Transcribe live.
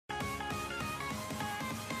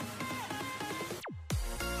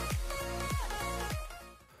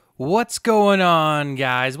What's going on,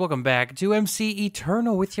 guys? Welcome back to MC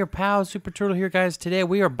Eternal with your pal Superturtle here, guys. Today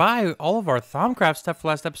we are by all of our Thaumcraft stuff for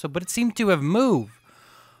last episode, but it seemed to have moved.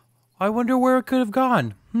 I wonder where it could have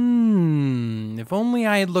gone. If only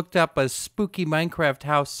I had looked up a spooky Minecraft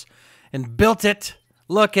house and built it.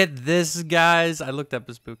 Look at this, guys. I looked up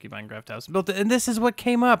a spooky Minecraft house and built it, and this is what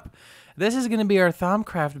came up. This is going to be our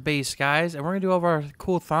Thaumcraft base, guys, and we're going to do all of our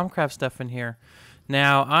cool Thaumcraft stuff in here.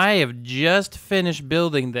 Now, I have just finished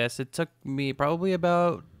building this. It took me probably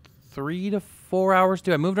about 3 to 4 hours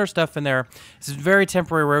to do. I moved our stuff in there. This is very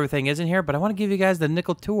temporary where everything is in here, but I want to give you guys the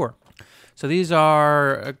nickel tour. So these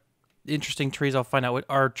are interesting trees. I'll find out what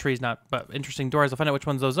are trees, not, but interesting doors. I'll find out which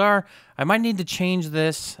ones those are. I might need to change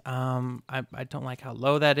this. I don't like how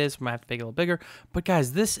low that is. We might have to make it a little bigger. But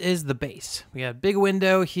guys, this is the base. We have a big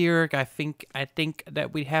window here. I think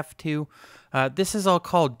that we have to. This is all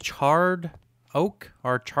called charred oak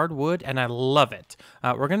or charred wood, and I love it.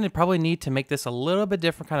 We're going to probably need to make this a little bit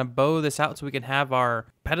different, kind of bow this out so we can have our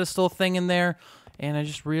pedestal thing in there. And I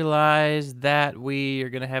just realized that we are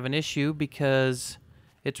going to have an issue because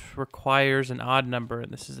it requires an odd number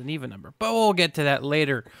and this is an even number, but we'll get to that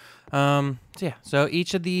later. So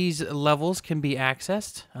each of these levels can be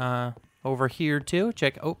accessed over here too.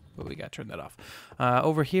 Check. Oh, we got to turn that off.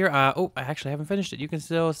 Over here. Oh, I actually haven't finished it. You can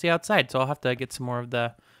still see outside, so I'll have to get some more of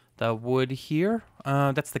the wood here.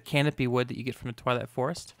 That's the canopy wood that you get from the Twilight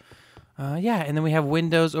Forest. Yeah, and then we have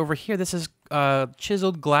windows over here. This is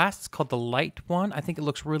chiseled glass. It's called the light one. I think it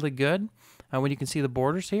looks really good when you can see the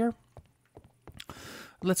borders here.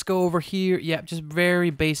 Let's go over here. Yeah, just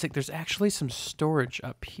very basic. There's actually some storage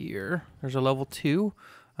up here. There's a level 2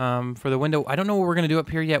 for the window. I don't know what we're going to do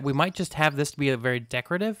up here yet. We might just have this to be a very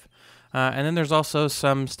decorative. And then there's also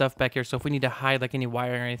some stuff back here. So if we need to hide like any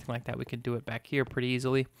wire or anything like that, we could do it back here pretty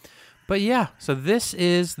easily. But yeah, so this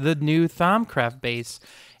is the new Thaumcraft base.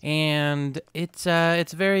 And it's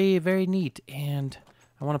very, very neat. And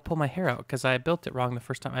I want to pull my hair out because I built it wrong the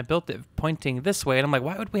first time. I built it pointing this way. And I'm like,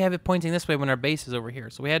 why would we have it pointing this way when our base is over here?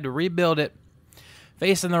 So we had to rebuild it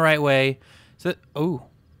facing the right way. So, oh,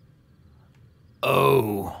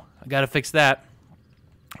 I got to fix that.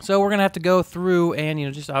 So we're going to have to go through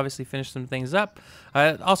and, just obviously finish some things up.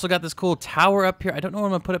 I also got this cool tower up here. I don't know what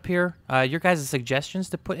I'm going to put up here. Your guys' suggestions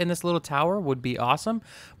to put in this little tower would be awesome.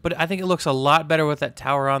 But I think it looks a lot better with that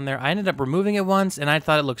tower on there. I ended up removing it once, and I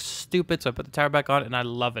thought it looked stupid, so I put the tower back on, and I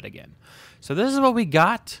love it again. So this is what we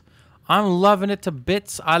got. I'm loving it to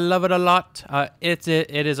bits. I love it a lot. It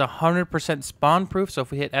is 100% spawn proof, so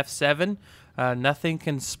if we hit F7, nothing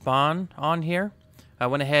can spawn on here. I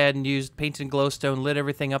went ahead and used painted glowstone, lit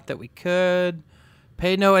everything up that we could.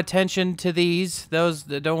 Pay no attention to these. Those,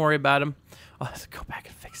 don't worry about them. I'll have to go back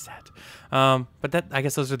and fix that. But I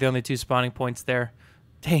guess those are the only 2 spawning points there.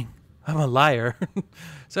 Dang, I'm a liar.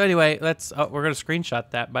 So anyway, we're going to screenshot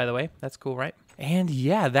that, by the way. That's cool, right? And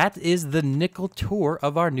yeah, that is the nickel tour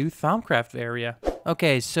of our new Thaumcraft area.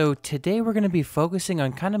 Okay, so today we're going to be focusing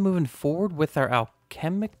on kind of moving forward with our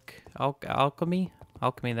alchemy,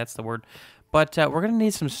 that's the word. But we're going to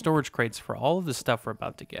need some storage crates for all of the stuff we're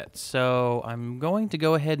about to get. So I'm going to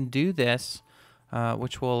go ahead and do this,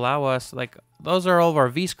 which will allow us, those are all of our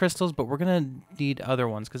V's crystals, but we're going to need other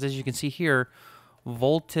ones. Because as you can see here,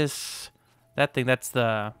 Voltus,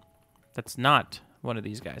 that's not one of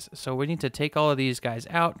these guys. So we need to take all of these guys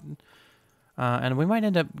out. And we might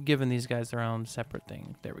end up giving these guys their own separate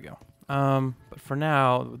thing. There we go. But for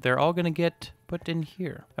now, they're all going to get put in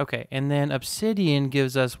here. Okay, and then obsidian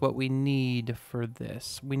gives us what we need for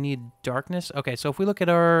this. We need darkness. Okay, so if we look at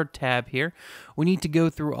our tab here, we need to go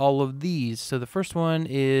through all of these. So the first one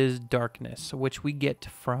is darkness, which we get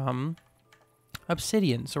from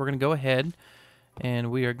obsidian. So we're going to go ahead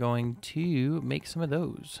and we are going to make some of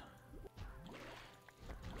those.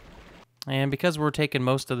 And because we're taking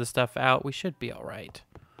most of the stuff out, we should be all right.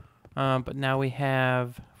 But now we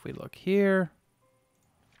have, if we look here,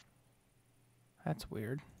 that's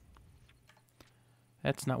weird.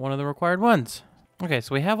 That's not one of the required ones. Okay,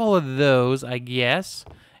 so we have all of those, I guess.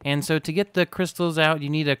 And so to get the crystals out, you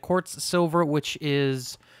need a quartz silver, which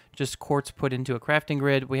is just quartz put into a crafting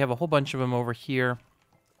grid. We have a whole bunch of them over here.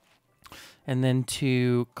 And then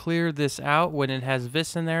to clear this out, when it has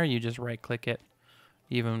this in there, you just right-click it.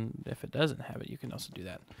 Even if it doesn't have it, you can also do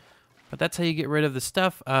that. But that's how you get rid of the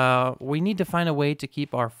stuff. We need to find a way to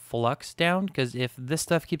keep our flux down, because if this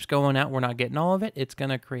stuff keeps going out, we're not getting all of it, it's going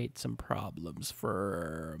to create some problems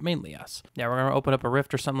for mainly us. Yeah, we're going to open up a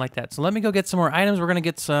rift or something like that. So let me go get some more items. We're going to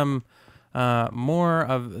get some more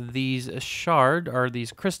of these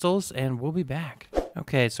these crystals, and we'll be back.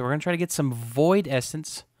 Okay, so we're going to try to get some void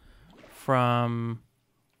essence from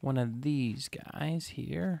one of these guys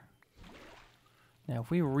here. Now, if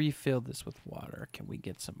we refill this with water, can we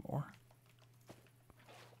get some more?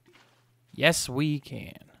 Yes, we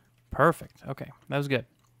can. Perfect. Okay, that was good.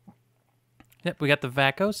 Yep, we got the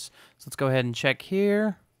Vacos. So let's go ahead and check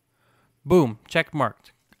here. Boom, check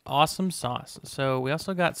marked. Awesome sauce. So we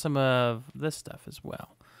also got some of this stuff as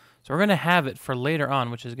well. So we're going to have it for later on,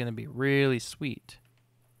 which is going to be really sweet.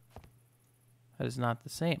 That is not the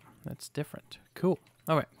same. That's different. Cool.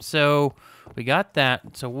 All right, so we got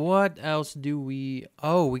that. So what else do we...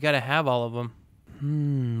 Oh, we got to have all of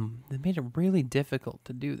them. They made it really difficult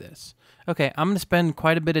to do this. Okay, I'm going to spend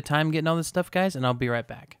quite a bit of time getting all this stuff, guys, and I'll be right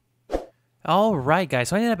back. All right, guys,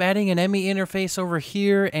 so I ended up adding an ME interface over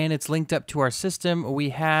here, and it's linked up to our system. We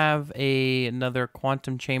have another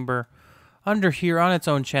quantum chamber under here on its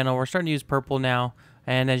own channel. We're starting to use purple now,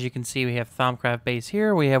 and as you can see, we have Thaumcraft base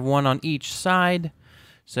here. We have one on each side.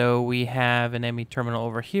 So we have an ME terminal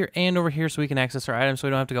over here and over here so we can access our items so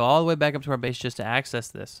we don't have to go all the way back up to our base just to access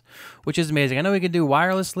this, which is amazing. I know we can do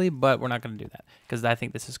wirelessly, but we're not going to do that because I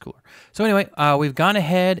think this is cooler. So anyway, we've gone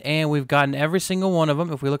ahead and we've gotten every single one of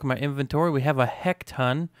them. If we look at my inventory, we have a heck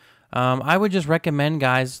ton. I would just recommend,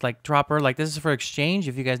 guys, like Dropper, like this is for exchange.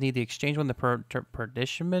 If you guys need the exchange one, the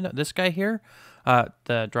Perdition, this guy here,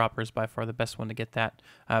 the Dropper is by far the best one to get that.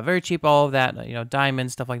 Very cheap, all of that, you know,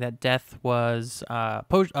 diamonds, stuff like that. Death was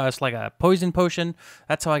it's like a poison potion.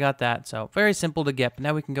 That's how I got that. So very simple to get. But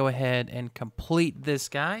now we can go ahead and complete this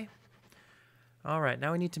guy. All right,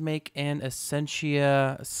 now we need to make an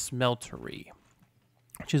Essentia Smeltery,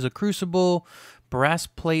 which is a crucible, brass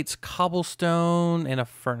plates, cobblestone, and a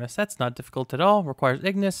furnace. That's not difficult at all. Requires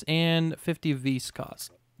Ignis and 50 V's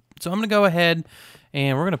cost. So I'm gonna go ahead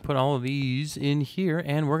and we're gonna put all of these in here,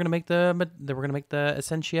 and we're gonna make the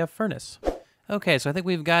Essentia furnace. Okay, so I think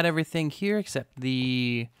we've got everything here except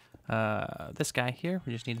the this guy here.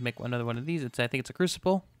 We just need to make another one of these. I think it's a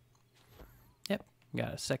crucible. Yep,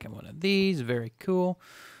 got a second one of these. Very cool.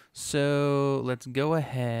 So let's go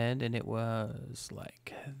ahead, and it was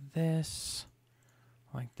like this,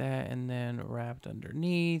 like that, and then wrapped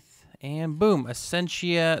underneath, and boom,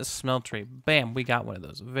 Essentia Smeltery. Bam, we got one of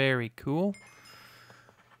those. Very cool.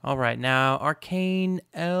 All right, now Arcane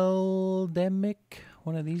Eldemic,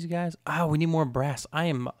 one of these guys. Oh, we need more brass. I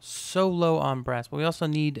am so low on brass, but we also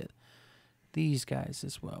need these guys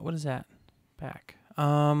as well. What is that? Back.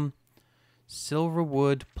 Silver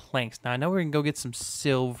wood planks. Now I know we're gonna go get some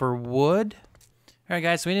silver wood. All right,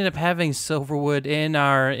 guys. So we ended up having silver wood in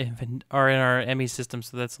our ME system,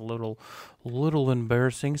 so that's a little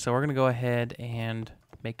embarrassing. So we're gonna go ahead and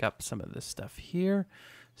make up some of this stuff here.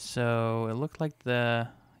 So it looked like so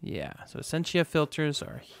Essentia filters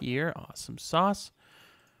are here. Awesome sauce.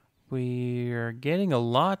 We're getting a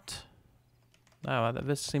lot. Oh,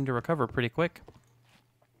 this seemed to recover pretty quick.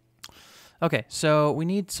 Okay, so we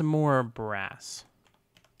need some more brass.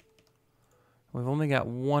 We've only got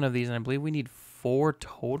one of these, and I believe we need 4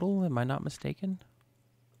 total. Am I not mistaken?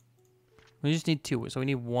 We just need 2, so we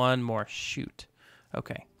need one more. Shoot.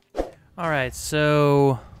 Okay. All right,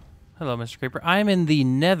 so hello, Mr. Creeper. I'm in the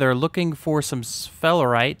Nether looking for some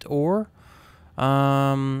sphelerite ore.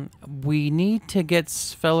 We need to get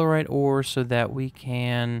sphelerite ore so that we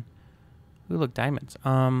can... Ooh, look, diamonds.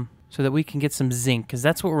 So that we can get some zinc, because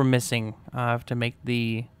that's what we're missing to make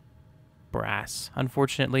the brass,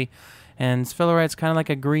 unfortunately. And sphelerite's kind of like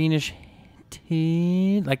a greenish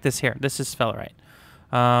tint, like this here. This is sphelerite.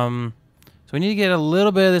 So we need to get a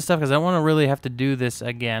little bit of this stuff, because I don't want to really have to do this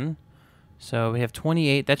again. So we have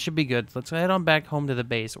 28. That should be good. Let's head on back home to the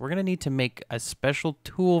base. We're going to need to make a special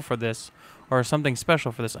tool for this, or something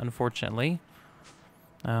special for this, unfortunately.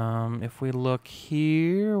 If we look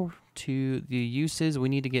here to the uses, we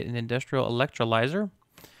need to get an industrial electrolyzer.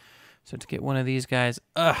 So to get one of these guys,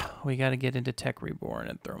 we got to get into Tech Reborn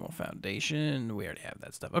and Thermal Foundation. We already have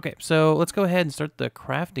that stuff. Okay, so let's go ahead and start the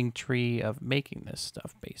crafting tree of making this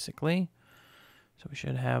stuff, basically. So we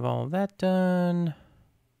should have all of that done.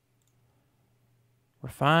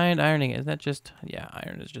 Refined ironing, is that just, yeah,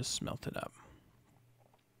 iron is just smelted up.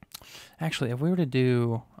 Actually, if we were to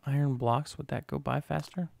do iron blocks, would that go by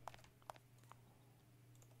faster?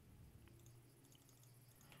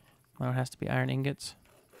 Well, it has to be iron ingots.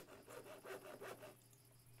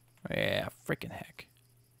 Yeah, freaking heck.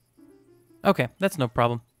 Okay, that's no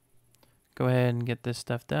problem. Go ahead and get this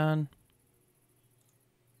stuff done.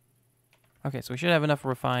 Okay, so we should have enough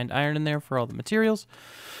refined iron in there for all the materials.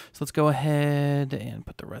 So let's go ahead and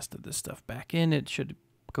put the rest of this stuff back in. It should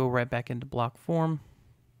go right back into block form.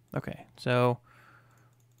 Okay, so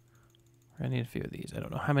we're gonna need a few of these. I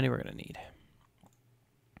don't know how many we're gonna need.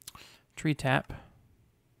 Tree tap.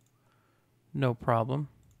 No problem.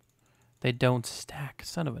 They don't stack.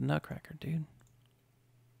 Son of a nutcracker, dude.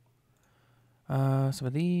 Some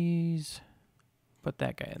of these. Put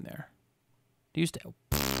that guy in there. Do you still?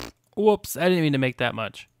 Whoops! I didn't mean to make that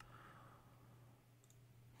much.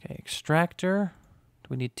 Okay, extractor. Do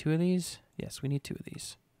we need 2 of these? Yes, we need 2 of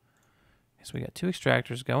these. Okay, so we got 2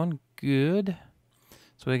 extractors going. Good.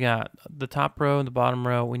 So we got the top row and the bottom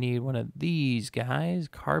row. We need one of these guys.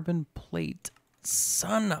 Carbon plate.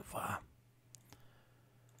 Son of a...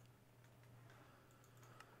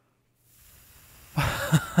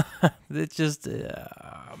 It just,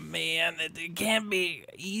 man, it can't be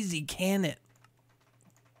easy, can it?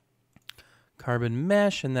 Carbon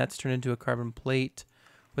mesh, and that's turned into a carbon plate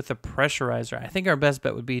with a pressurizer. I think our best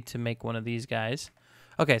bet would be to make one of these guys.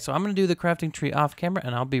 Okay, so I'm going to do the crafting tree off camera,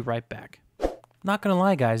 and I'll be right back. Not going to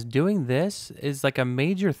lie, guys, doing this is like a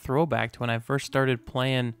major throwback to when I first started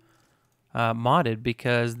playing modded,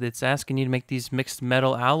 because it's asking you to make these mixed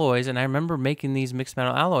metal alloys, and I remember making these mixed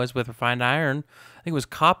metal alloys with refined iron. I think it was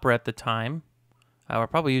copper at the time. We're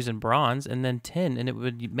probably using bronze and then tin, and it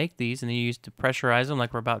would make these, and then you used to pressurize them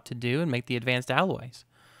like we're about to do and make the advanced alloys.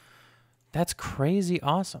 That's crazy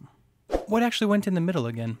awesome. What actually went in the middle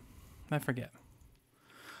again? I forget.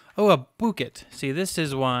 Oh, a bucket. See, this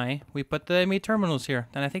is why we put the ME terminals here,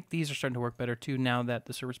 and I think these are starting to work better too now that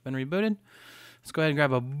the server's been rebooted. Let's go ahead and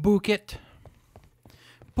grab a bucket.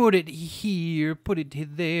 Put it here, put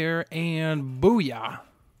it there, and booyah.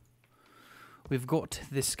 We've got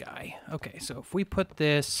this guy. Okay, so if we put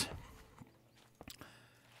this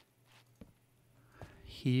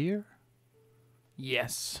here.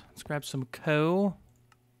 Yes. Let's grab some coal.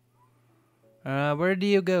 Where do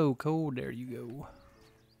you go, coal? There you go.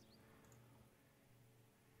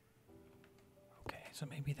 Okay, so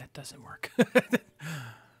maybe that doesn't work.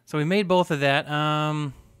 So we made both of that.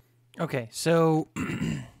 Okay, so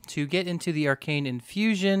to get into the arcane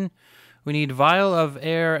infusion, we need vial of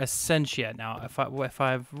air essentia. Now, if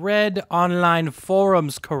I've read online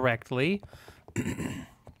forums correctly,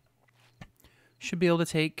 should be able to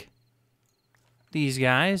take these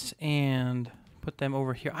guys and put them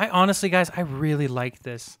over here. I honestly, guys, I really like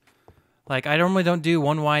this. Like, I normally don't do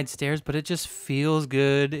one wide stairs, but it just feels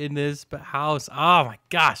good in this house. Oh my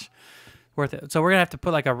gosh. Worth it. So we're going to have to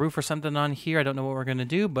put like a roof or something on here. I don't know what we're going to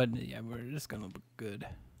do, but yeah, we're just going to look good.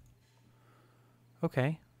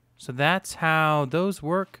 Okay. So that's how those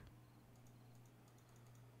work.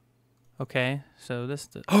 Okay. So this...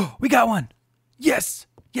 Oh, we got one! Yes!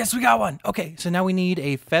 Yes, we got one! Okay, so now we need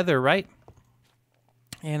a feather, right?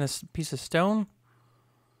 And a piece of stone.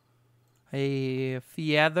 A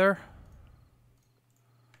feather.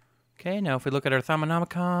 Okay, now if we look at our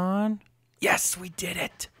Thaumanomicon... Yes, we did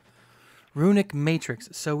it! Runic matrix.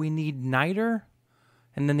 So we need niter,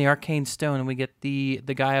 and then the arcane stone, and we get the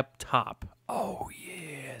guy up top. Oh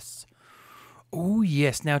yes. Oh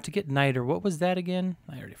yes. Now to get niter, what was that again?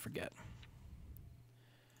 I already forget.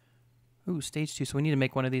 Ooh, stage 2. So we need to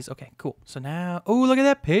make one of these. Okay, cool. So now, oh, look at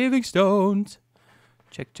that, paving stones.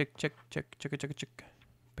 Check, check, check, check, check, check, check.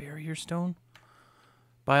 Barrier stone.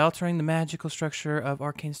 By altering the magical structure of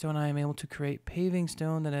arcane stone, I am able to create paving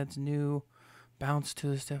stone that adds new bounce to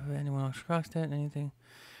the step of anyone walking across it. Anyone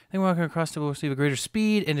walking across it will receive a greater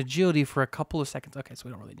speed and agility for a couple of seconds. Okay, so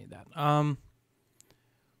we don't really need that.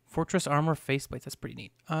 Fortress armor faceplates. That's pretty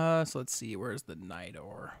neat. So let's see. Where's the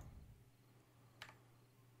niter?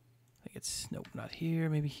 I think it's... Nope, not here.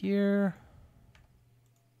 Maybe here.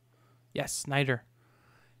 Yes, niter.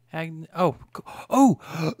 Oh!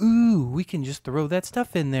 Ooh! We can just throw that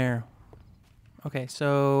stuff in there. Okay,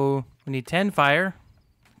 so... We need 10 fire.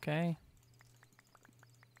 Okay.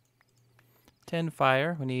 10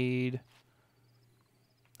 fire. We need...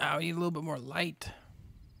 Oh, we need a little bit more light.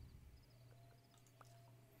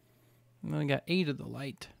 And then we got 8 of the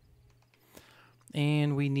light.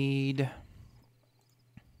 And we need...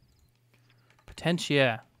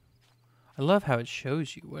 Potentia. I love how it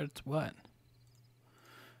shows you what's what.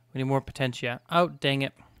 We need more potentia. Oh, dang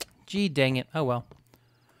it. Gee, dang it. Oh, well.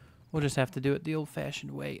 We'll just have to do it the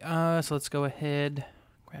old-fashioned way. So let's go ahead.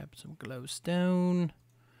 Grab some glowstone.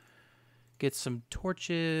 Get some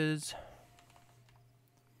torches.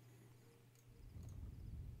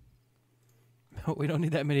 We don't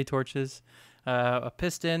need that many torches. A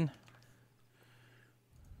piston.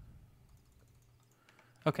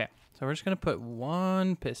 Okay, so we're just going to put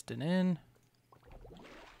one piston in.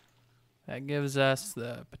 That gives us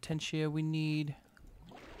the potentia we need.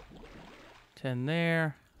 10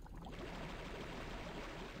 there.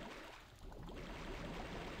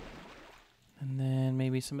 And then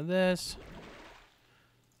maybe some of this.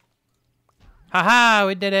 Haha,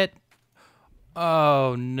 we did it.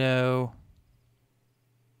 Oh, no.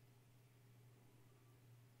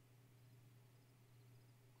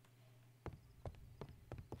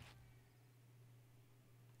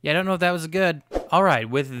 Yeah, I don't know if that was good. All right,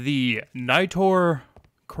 with the Nitor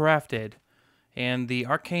crafted and the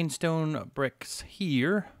arcane stone bricks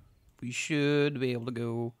here, we should be able to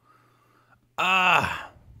go.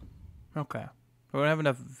 Okay. We don't have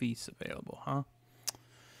enough V's available, huh?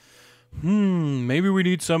 Maybe we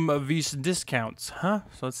need some V's discounts, huh?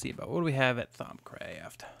 So let's see about what do we have at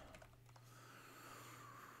Thaumcraft.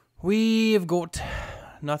 We've got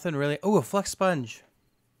nothing really. Oh, a flex sponge.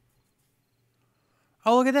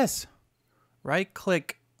 Oh, look at this. Right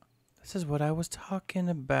click. This is what I was talking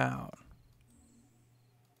about.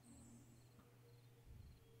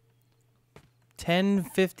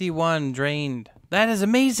 1051 drained. That is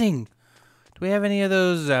amazing. Do we have any of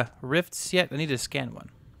those rifts yet? I need to scan one.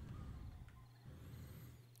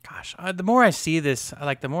 Gosh, the more I see this,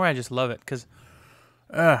 the more I just love it because,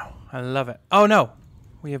 I love it. Oh no,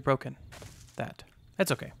 we have broken that.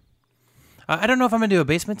 That's okay. I don't know if I'm gonna do a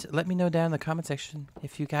basement. Let me know down in the comment section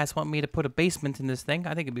if you guys want me to put a basement in this thing.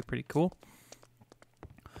 I think it'd be pretty cool.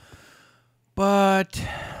 But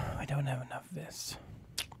I don't have enough of this.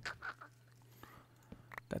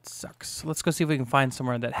 That sucks. Let's go see if we can find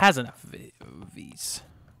somewhere that has enough V's.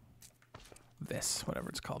 This, whatever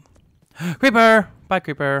it's called. Creeper! Bye,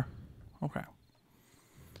 creeper. Okay.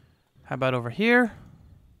 How about over here?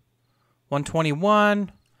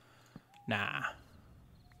 121. Nah.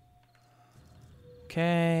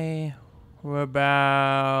 Okay. What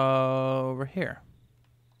about over here?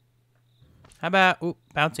 How about... Ooh,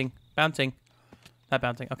 bouncing. Bouncing. Not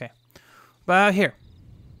bouncing. Okay. About here.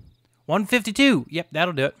 152. Yep,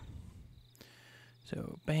 that'll do it.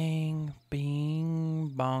 So, bang,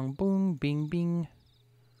 bing, bong, boom, bing, bing.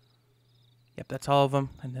 Yep, that's all of them.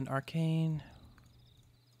 And then arcane.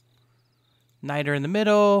 Niter in the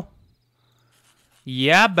middle.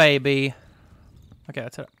 Yeah, baby. Okay,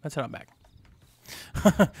 that's it. That's it. I'm back.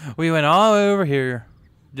 We went all over here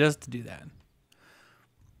just to do that.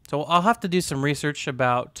 So I'll have to do some research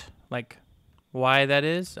about, like, why that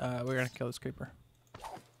is. We're going to kill this creeper.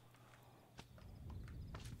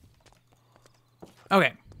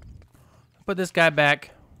 Okay. Put this guy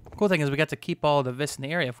back. Cool thing is we got to keep all the vis in the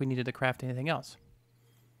area if we needed to craft anything else.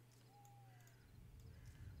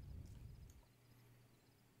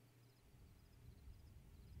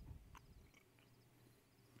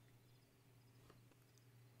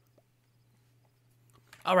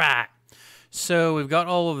 All right. So we've got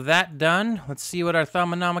all of that done. Let's see what our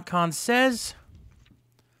Thaumonomicon says.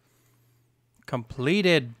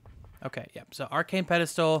 Completed. Okay, yep. So arcane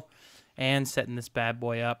pedestal and setting this bad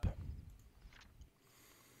boy up.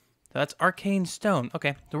 So that's arcane stone.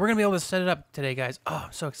 Okay, so we're going to be able to set it up today, guys. Oh,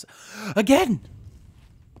 I'm so excited. Again!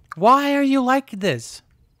 Why are you like this?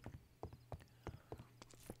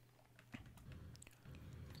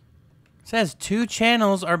 It says 2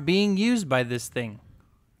 channels are being used by this thing.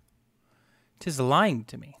 It is lying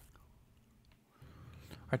to me.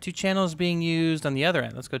 Are 2 channels being used on the other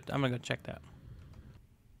end? Let's go. I'm going to go check that.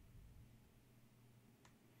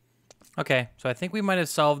 Okay, so I think we might have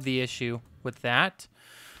solved the issue with that.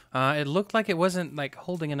 It looked like it wasn't like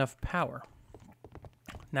holding enough power.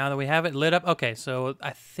 Now that we have it lit up, okay, so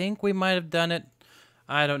I think we might have done it.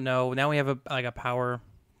 I don't know. Now we have a power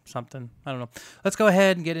something. I don't know. Let's go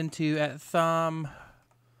ahead and get into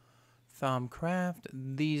Thaumcraft.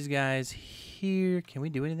 These guys here. Can we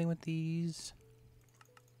do anything with these?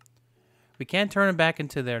 We can turn them back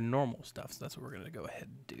into their normal stuff, so that's what we're gonna go ahead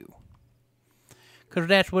and do. Because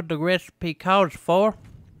that's what the recipe calls for.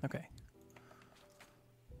 Okay.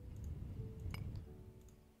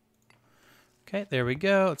 Okay, there we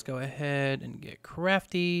go. Let's go ahead and get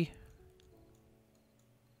crafty.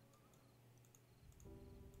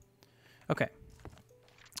 Okay.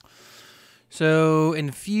 So,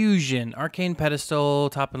 infusion. Arcane pedestal,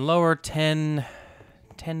 top and lower, 10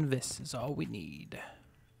 vis is all we need.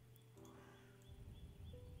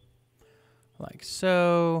 Like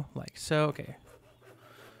so, like so. Okay.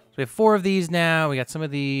 So we have 4 of these now. We got some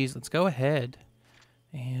of these. Let's go ahead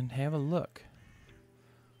and have a look.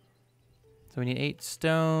 So we need 8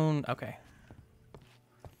 stone. Okay.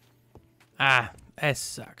 Ah, that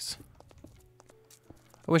sucks.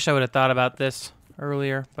 I wish I would have thought about this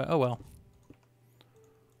earlier, but oh well.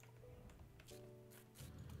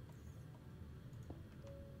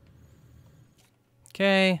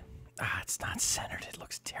 Okay. Ah, it's not centered. It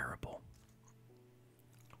looks terrible.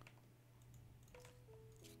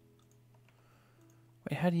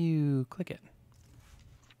 Wait, how do you click it?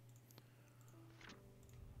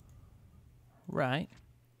 Right.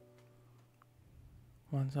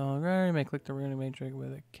 Once all right, you may click the rune matrix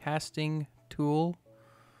with a casting tool.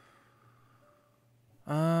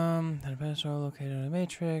 Then a pedestal located on a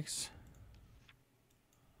matrix.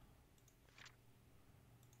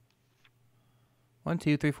 1,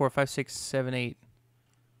 2, 3, 4, 5, 6, 7, 8.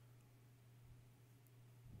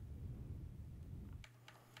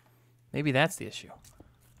 Maybe that's the issue.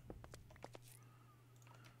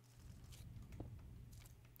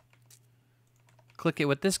 Click it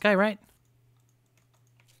with this guy, right?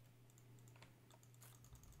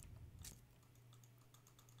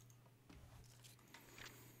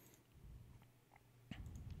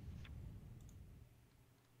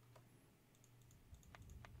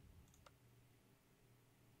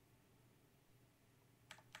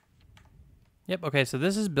 Yep, okay, so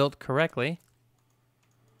this is built correctly.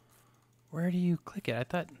 Where do you click it? I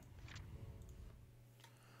thought...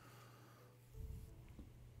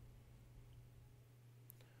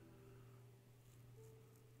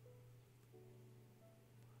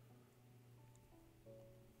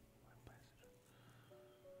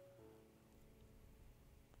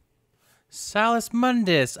 Salus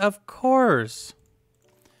Mundus, of course.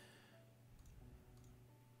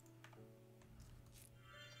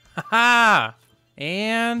 Haha!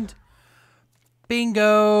 And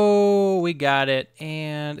bingo! We got it.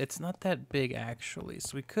 And it's not that big, actually.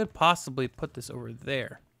 So we could possibly put this over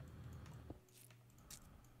there.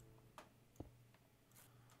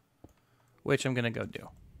 Which I'm going to go do.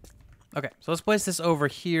 Okay, so let's place this over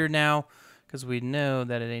here now, because we know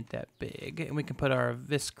that it ain't that big. And we can put our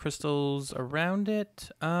vis crystals around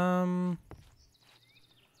it.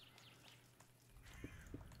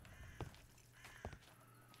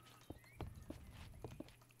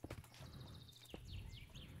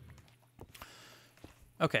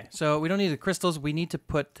 Okay, so we don't need the crystals. We need to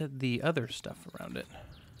put the other stuff around it.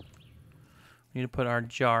 We need to put our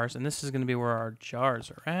jars, and this is going to be where our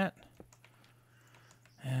jars are at.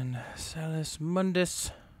 And Salus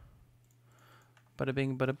Mundus. Bada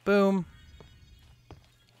bing, bada boom.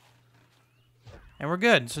 And we're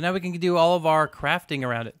good. So now we can do all of our crafting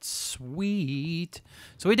around it. Sweet.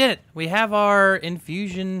 So we did it. We have our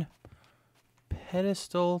infusion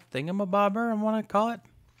pedestal thingamabobber, I want to call it.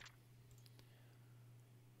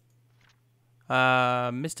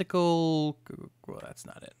 Mystical, well, that's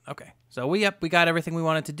not it. Okay, so we got everything we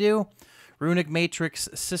wanted to do. Runic Matrix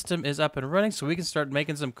system is up and running, so we can start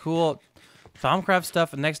making some cool Thaumcraft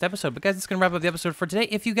stuff in the next episode. But guys, that's gonna wrap up the episode for today.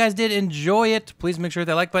 If you guys did enjoy it, please make sure to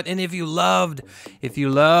hit that like button. And if you loved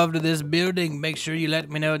this building, make sure you let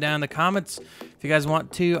me know down in the comments. If you guys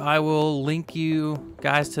want to, I will link you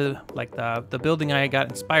guys to like the building I got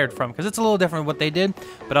inspired from, because it's a little different what they did.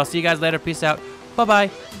 But I'll see you guys later. Peace out. Bye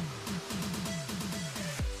bye.